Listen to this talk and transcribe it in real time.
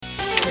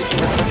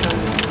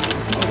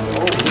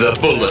The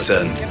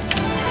Bulletin.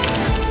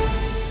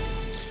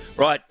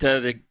 Right,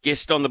 the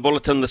guest on the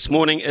Bulletin this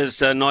morning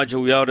is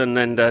Nigel Yalden,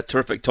 and a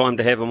terrific time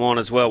to have him on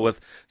as well,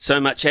 with so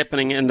much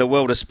happening in the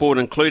world of sport,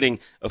 including,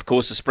 of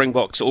course, the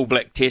Springboks All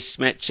Black Test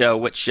match,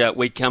 which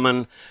we come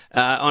in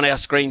on our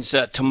screens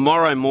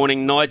tomorrow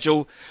morning.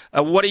 Nigel,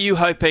 what are you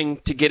hoping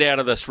to get out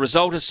of this?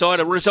 Result aside,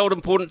 a result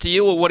important to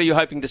you, or what are you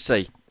hoping to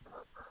see?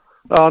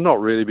 Not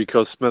really,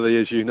 because, Smithy,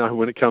 as you know,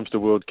 when it comes to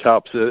World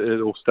Cups,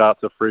 it all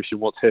starts afresh, and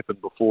what's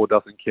happened before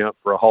doesn't count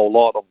for a whole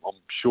lot. I'm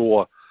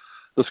sure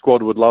the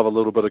squad would love a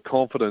little bit of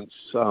confidence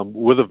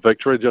with a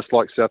victory, just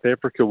like South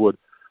Africa would.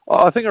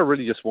 I think I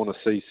really just want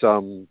to see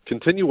some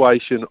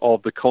continuation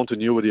of the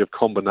continuity of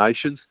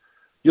combinations.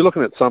 You're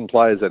looking at some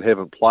players that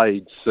haven't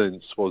played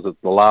since, the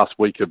last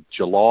week of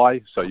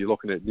July, so you're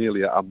looking at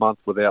nearly a month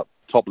without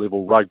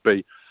top-level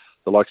rugby.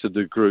 The likes of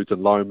De Groot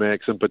and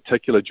Lomax, in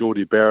particular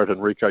Geordie Barrett and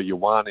Rieko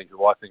Ioane,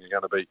 who I think are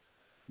going to be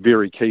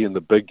very key in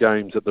the big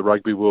games at the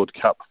Rugby World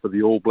Cup for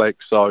the All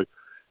Blacks. So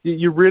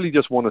you really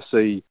just want to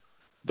see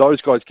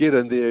those guys get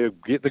in there,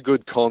 get the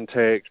good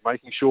contact,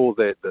 making sure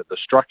that the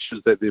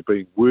structures that they've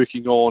been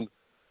working on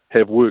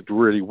have worked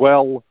really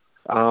well,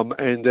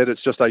 and that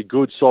it's just a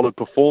good, solid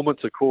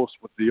performance, of course,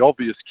 with the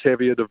obvious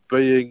caveat of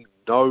being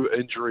no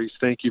injuries.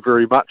 Thank you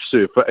very much,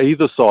 sir, for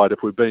either side,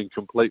 if we're being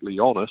completely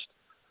honest.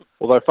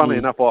 Although, funnily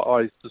enough,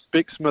 I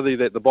suspect, Smithy,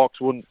 that the Box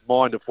wouldn't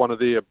mind if one of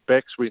their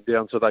backs went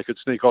down so they could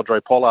sneak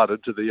Andre Pollard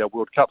into the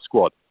World Cup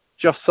squad.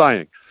 Just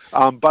saying.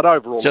 But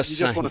overall, you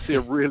just want to see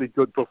a really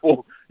good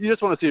performance. You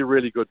just want to see a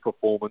really good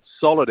performance,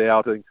 solid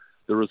outing.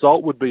 The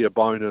result would be a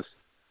bonus,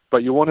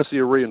 but you want to see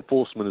a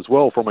reinforcement as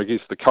well from, I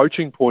guess, the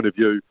coaching point of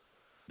view,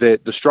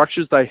 that the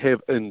structures they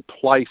have in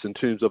place in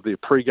terms of their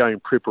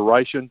pre-game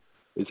preparation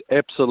is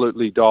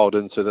absolutely dialed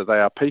in so that they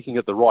are peaking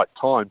at the right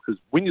time.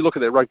 Because when you look at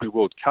that Rugby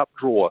World Cup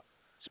draw,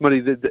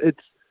 Smitty,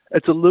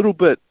 it's a little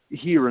bit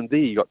here and there.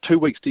 You got 2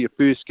 weeks to your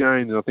first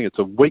game, and I think it's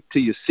a week to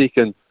your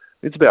second.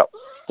 It's about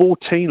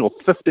 14 or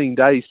 15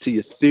 days to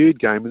your third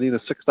game, and then a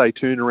 6-day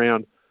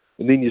turnaround,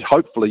 and then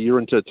hopefully you're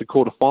into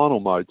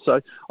quarterfinal mode. So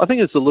I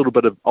think it's a little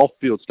bit of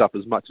off-field stuff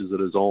as much as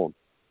it is on.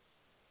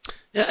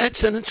 Yeah,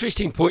 it's an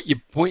interesting point you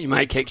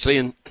make, actually,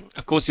 and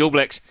of course the All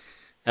Blacks,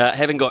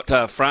 having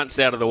got France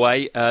out of the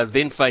way,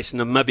 then face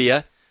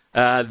Namibia,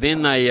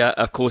 then they,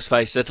 of course,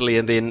 face Italy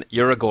and then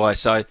Uruguay.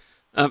 So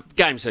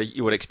games that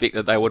you would expect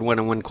that they would win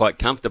and win quite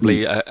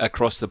comfortably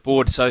across the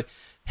board. So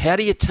how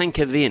do you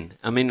tinker then?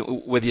 I mean,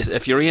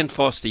 if you're Ian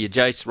Foster, you're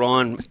Jace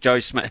Ryan, Joe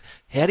Smith,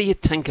 how do you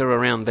tinker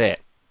around that?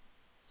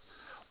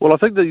 Well, I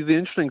think the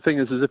interesting thing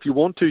is if you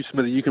want to,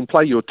 Smithy, you can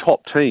play your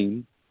top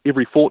team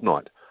every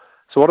fortnight.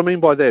 So what I mean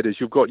by that is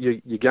you've got your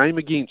game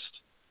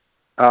against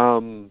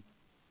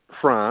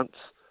France,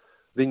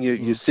 then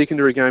your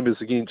secondary game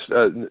is against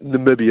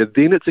Namibia,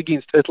 then it's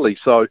against Italy.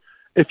 So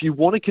if you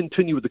want to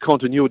continue with the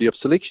continuity of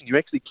selection, you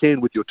actually can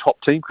with your top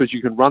team, because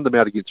you can run them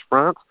out against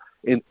France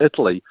and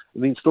Italy,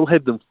 and then still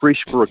have them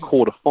fresh for a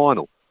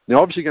quarter-final.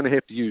 Now, obviously you're going to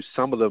have to use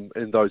some of them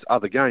in those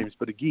other games,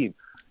 but again,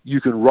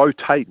 you can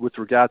rotate with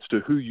regards to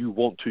who you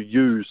want to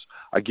use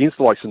against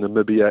the likes of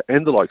Namibia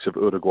and the likes of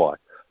Uruguay.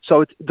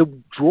 So the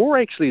draw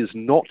actually is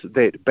not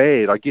that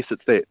bad. I guess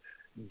it's that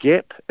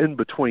gap in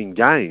between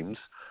games,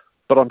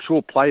 but I'm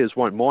sure players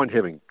won't mind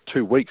having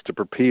 2 weeks to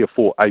prepare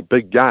for a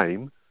big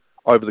game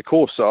over the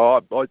course.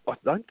 So I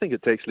don't think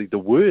it's actually the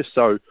worst.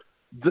 So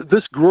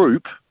this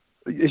group,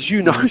 as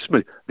you know,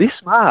 Smith, they're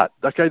smart.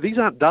 Okay, these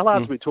aren't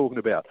dullards we're talking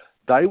about.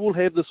 They will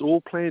have this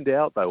all planned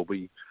out. They will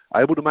be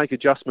able to make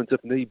adjustments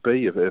if need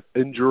be, if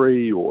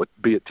injury or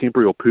be it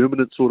temporary or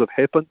permanent sort of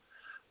happen.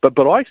 But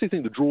I actually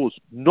think the draw's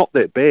not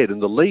that bad in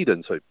the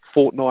lead-in. So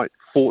fortnight,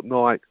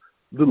 a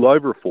little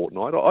over a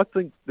fortnight. I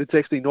think it's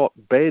actually not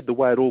bad the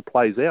way it all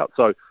plays out.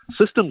 So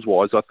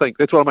systems-wise, I think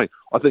that's what I mean.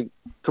 I think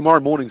tomorrow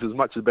morning's as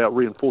much about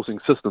reinforcing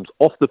systems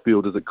off the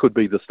field as it could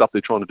be the stuff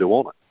they're trying to do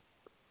on it.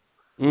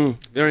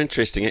 Very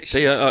interesting,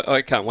 actually.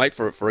 I can't wait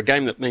for it. For a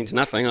game that means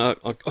nothing, I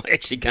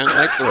actually can't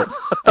wait for it.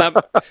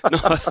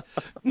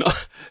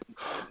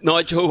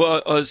 Nigel,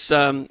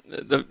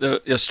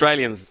 the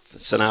Australian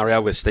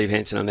scenario with Steve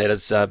Hansen and that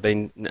has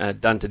been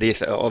done to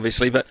death,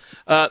 obviously, but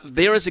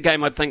there is a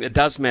game I think that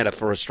does matter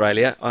for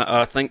Australia.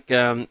 I think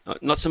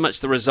not so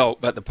much the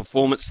result, but the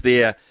performance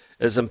there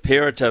is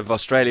imperative.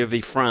 Australia v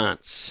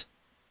France.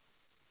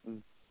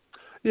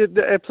 Yeah,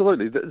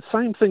 absolutely. The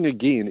same thing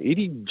again.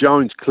 Eddie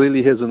Jones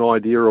clearly has an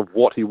idea of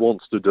what he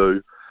wants to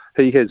do.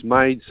 He has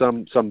made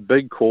some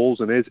big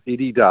calls, and as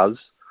Eddie does,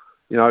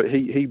 you know,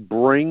 he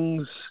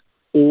brings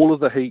all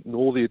of the heat and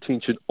all the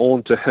attention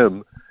onto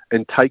him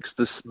and takes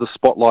the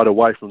spotlight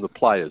away from the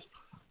players.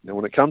 Now,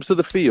 when it comes to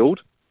the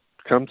field,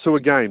 comes to a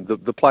game,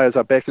 the players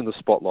are back in the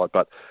spotlight,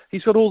 but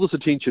he's got all this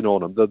attention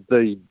on him.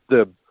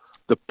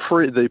 The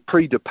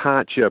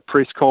pre-departure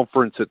press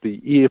conference at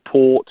the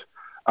airport,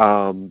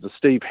 the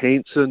Steve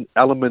Hansen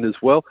element as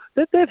well,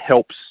 that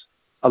helps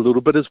a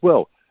little bit as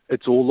well.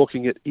 It's all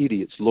looking at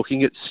Eddie. It's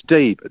looking at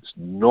Steve. It's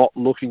not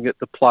looking at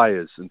the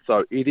players. And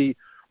so Eddie,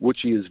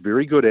 which he is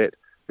very good at,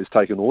 has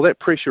taken all that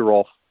pressure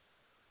off,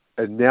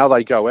 And now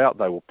they go out,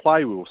 they will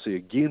play. We will see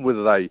again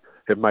whether they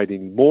have made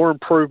any more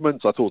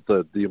improvements. I thought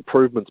the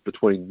improvements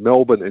between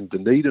Melbourne and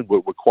Dunedin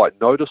were quite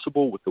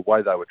noticeable with the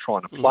way they were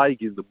trying to play,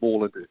 getting the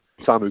ball into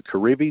Samu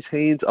Karevi's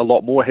hands a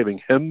lot more,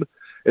 having him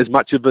as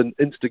much of an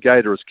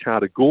instigator as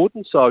Carter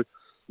Gordon. So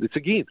let's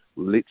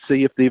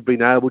see if they've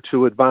been able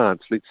to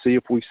advance. Let's see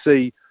if we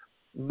see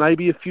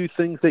maybe a few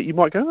things that you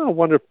might go, I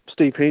wonder if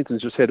Steve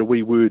Hanson's just had a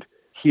wee word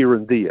here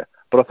and there.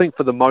 But I think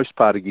for the most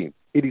part, again,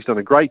 Eddie's done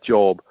a great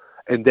job,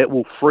 and that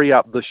will free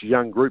up this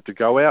young group to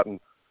go out and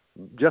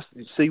just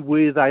see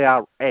where they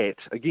are at,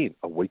 again,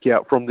 a week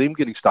out from them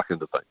getting stuck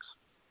into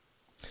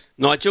things.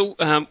 Nigel,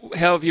 how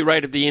have you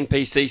rated the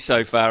NPC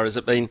so far? Has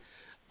it been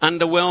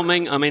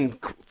underwhelming? I mean,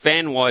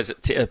 fan-wise,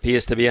 it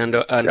appears to be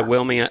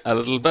underwhelming a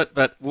little bit,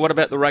 but what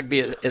about the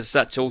rugby as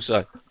such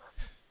also?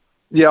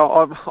 Yeah,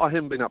 I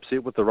haven't been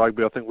upset with the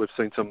rugby. I think we've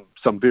seen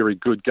some very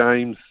good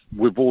games.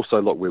 We've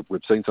also,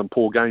 we've seen some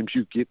poor games.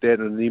 You get that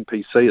in an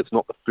NPC. It's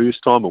not the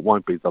first time. It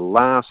won't be the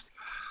last.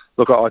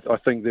 Look, I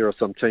think there are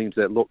some teams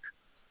that look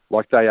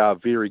like they are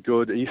very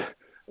good,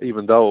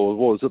 even though it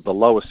was the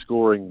lowest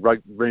scoring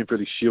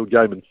Ranfurly Shield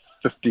game in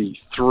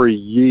 53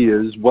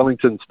 years.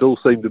 Wellington still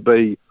seem to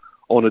be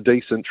on a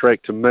decent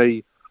track to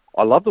me.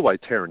 I love the way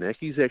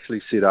Taranaki's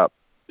actually set up,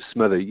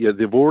 Smithy. Yeah,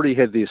 they've already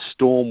had their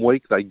storm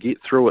week. They get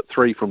through it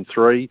 3 from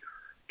 3,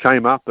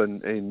 came up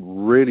and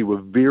really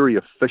were very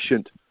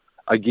efficient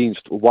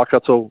against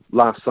Waikato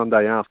last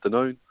Sunday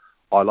afternoon.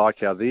 I like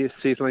how they're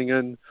settling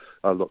in.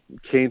 Look,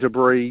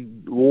 Canterbury,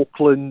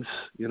 Auckland,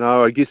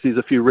 I guess there's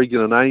a few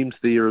regular names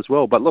there as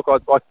well. But look,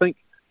 I think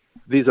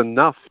there's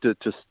enough to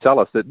tell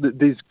us that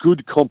there's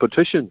good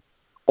competition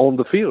on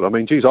the field. I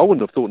mean, geez, I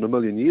wouldn't have thought in a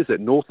million years that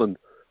Northland,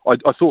 I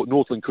thought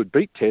Northland could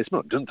beat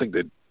Tasman. I didn't think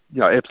they'd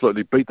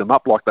absolutely beat them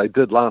up like they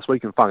did last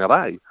week in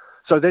Whangarei.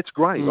 So that's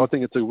great. I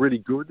think it's a really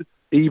good,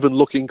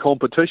 even-looking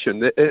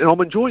competition. And I'm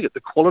enjoying it.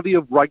 The quality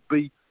of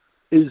rugby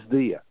is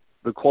there.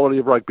 The quality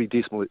of rugby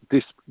definitely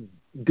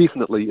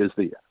is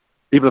there,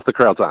 even if the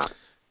crowds aren't.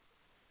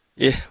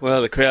 Yeah,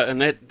 well, the crowd,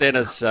 and that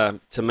is,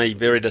 to me,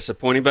 very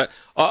disappointing. But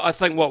I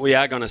think what we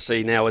are going to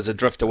see now is a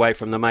drift away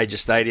from the major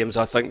stadiums.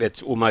 I think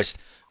that's almost,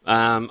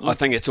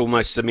 it's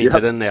almost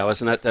cemented in now,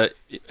 isn't it? That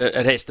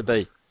it has to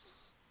be.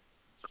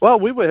 Well,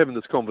 we were having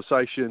this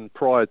conversation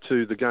prior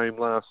to the game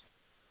last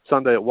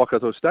Sunday at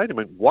Waikato Stadium.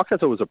 I mean,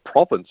 Waikato is a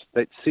province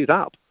that's set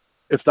up.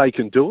 If they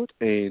can do it,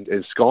 and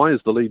as Sky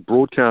as the lead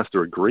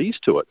broadcaster agrees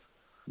to it,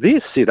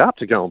 they're set up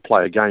to go and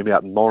play a game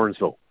out in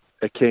Morrinsville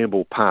at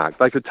Campbell Park.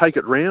 They could take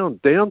it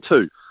round down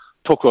to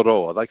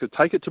Tokoroa. They could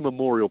take it to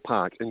Memorial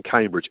Park in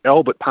Cambridge,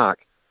 Albert Park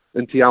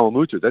in Te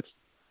Awamutu. That's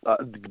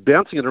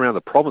bouncing it around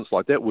the province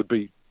like that would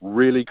be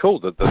really cool.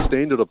 The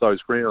standard of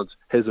those grounds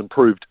has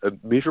improved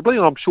immeasurably,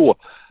 and I'm sure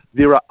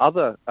there are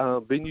other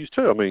venues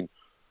too. I mean,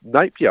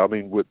 Napier,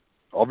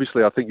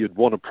 obviously I think you'd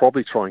want to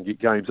probably try and get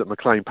games at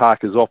McLean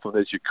Park as often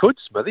as you could,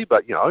 Smithy,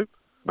 but,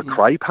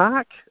 Macrae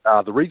Park,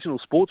 the Regional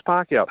Sports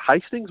Park out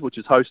Hastings, which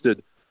has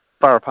hosted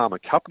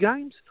Farapama Cup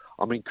games.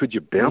 I mean, could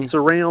you bounce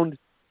around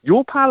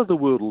your part of the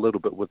world a little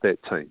bit with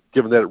that team,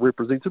 given that it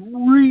represents a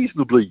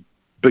reasonably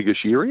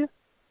biggish area?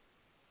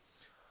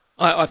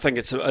 I think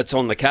it's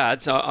on the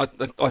cards. I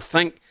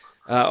think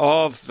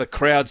of the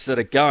crowds that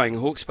are going,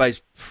 Hawke's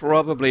Bay's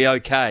probably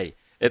okay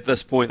at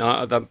this point.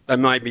 They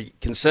might be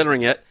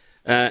considering it,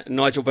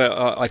 Nigel, but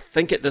I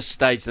think at this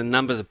stage the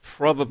numbers are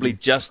probably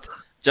just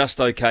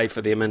okay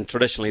for them, and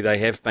traditionally they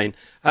have been.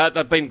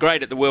 They've been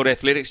great at the World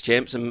Athletics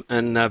Champs in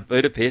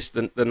Budapest,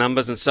 the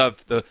numbers, and so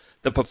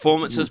the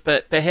performances,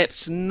 but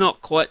perhaps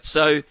not quite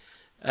so.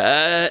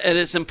 And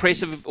it's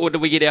impressive, or do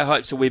we get our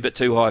hopes a wee bit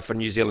too high for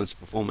New Zealand's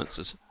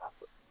performances?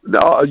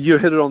 No, you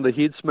hit it on the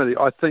head, Smithy.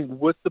 I think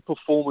with the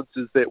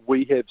performances that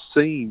we have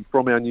seen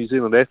from our New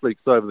Zealand athletes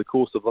over the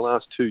course of the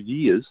last 2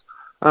 years,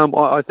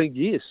 I think,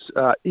 yes,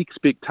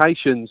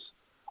 expectations,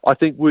 I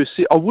think were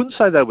set. I wouldn't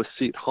say they were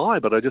set high,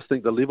 but I just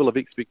think the level of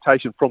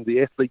expectation from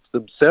the athletes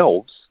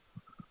themselves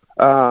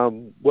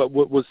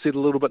was set a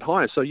little bit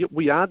higher. So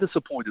we are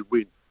disappointed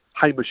when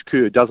Hamish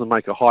Kerr doesn't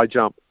make a high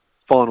jump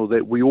final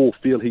that we all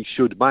feel he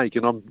should make,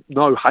 and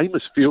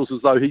Hamish feels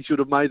as though he should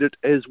have made it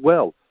as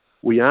well.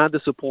 We are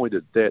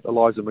disappointed that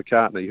Eliza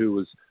McCartney, who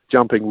was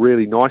jumping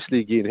really nicely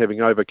again, having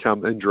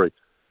overcome injury,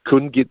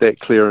 couldn't get that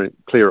clear at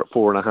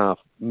 4.5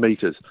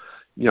 metres.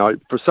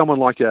 For someone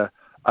like a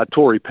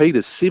Tori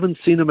Peters, 7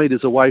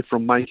 centimetres away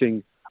from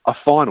making a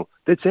final,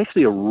 that's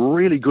actually a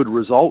really good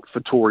result for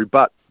Tori,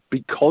 but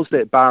because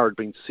that bar had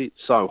been set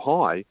so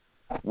high,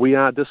 we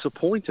are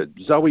disappointed.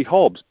 Zoe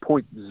Hobbs,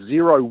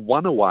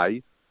 0.01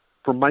 away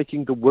from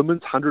making the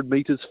women's 100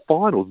 metres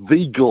final,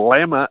 the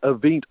glamour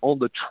event on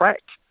the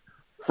track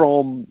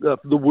from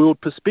the world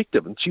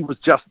perspective, and she was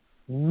just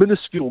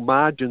minuscule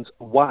margins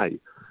away.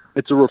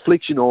 It's a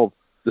reflection of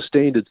the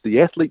standards the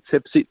athletes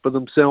have set for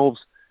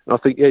themselves, and I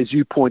think, as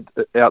you point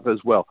out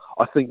as well,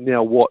 I think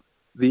now what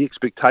the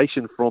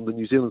expectation from the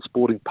New Zealand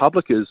sporting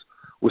public is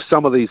with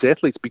some of these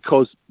athletes,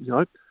 because,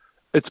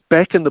 it's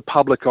back in the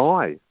public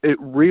eye. It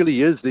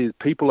really is.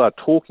 People are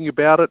talking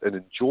about it and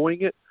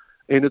enjoying it,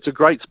 and it's a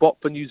great spot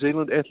for New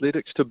Zealand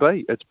athletics to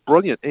be. It's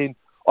brilliant, and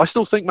I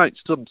still think, mate,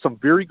 some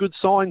very good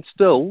signs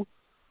still,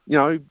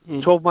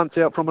 12 months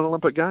out from an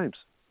Olympic Games.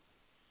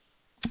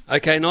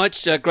 Okay,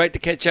 Nigel, great to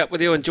catch up with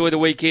you. Enjoy the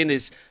weekend.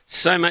 There's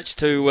so much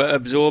to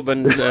absorb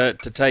and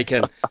to take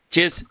in.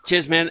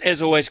 Cheers, man.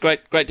 As always,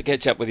 great to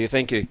catch up with you.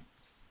 Thank you.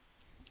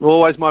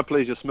 Always my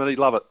pleasure, Smithy.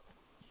 Love it.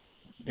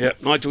 Yeah,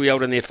 Nigel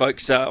Yalden there,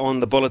 folks, on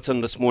the Bulletin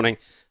this morning.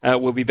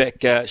 We'll be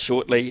back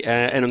shortly.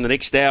 And in the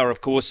next hour,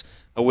 of course,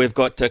 we've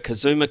got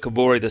Kazuma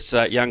Kobori, this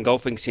young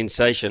golfing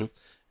sensation,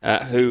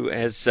 who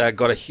has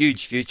got a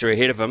huge future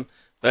ahead of him.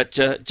 But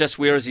just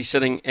where is he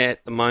sitting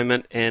at the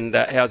moment, and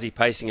how's he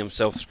pacing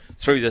himself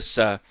through this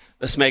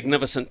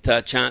magnificent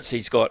chance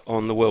he's got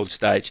on the world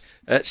stage?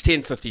 It's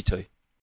 10:52.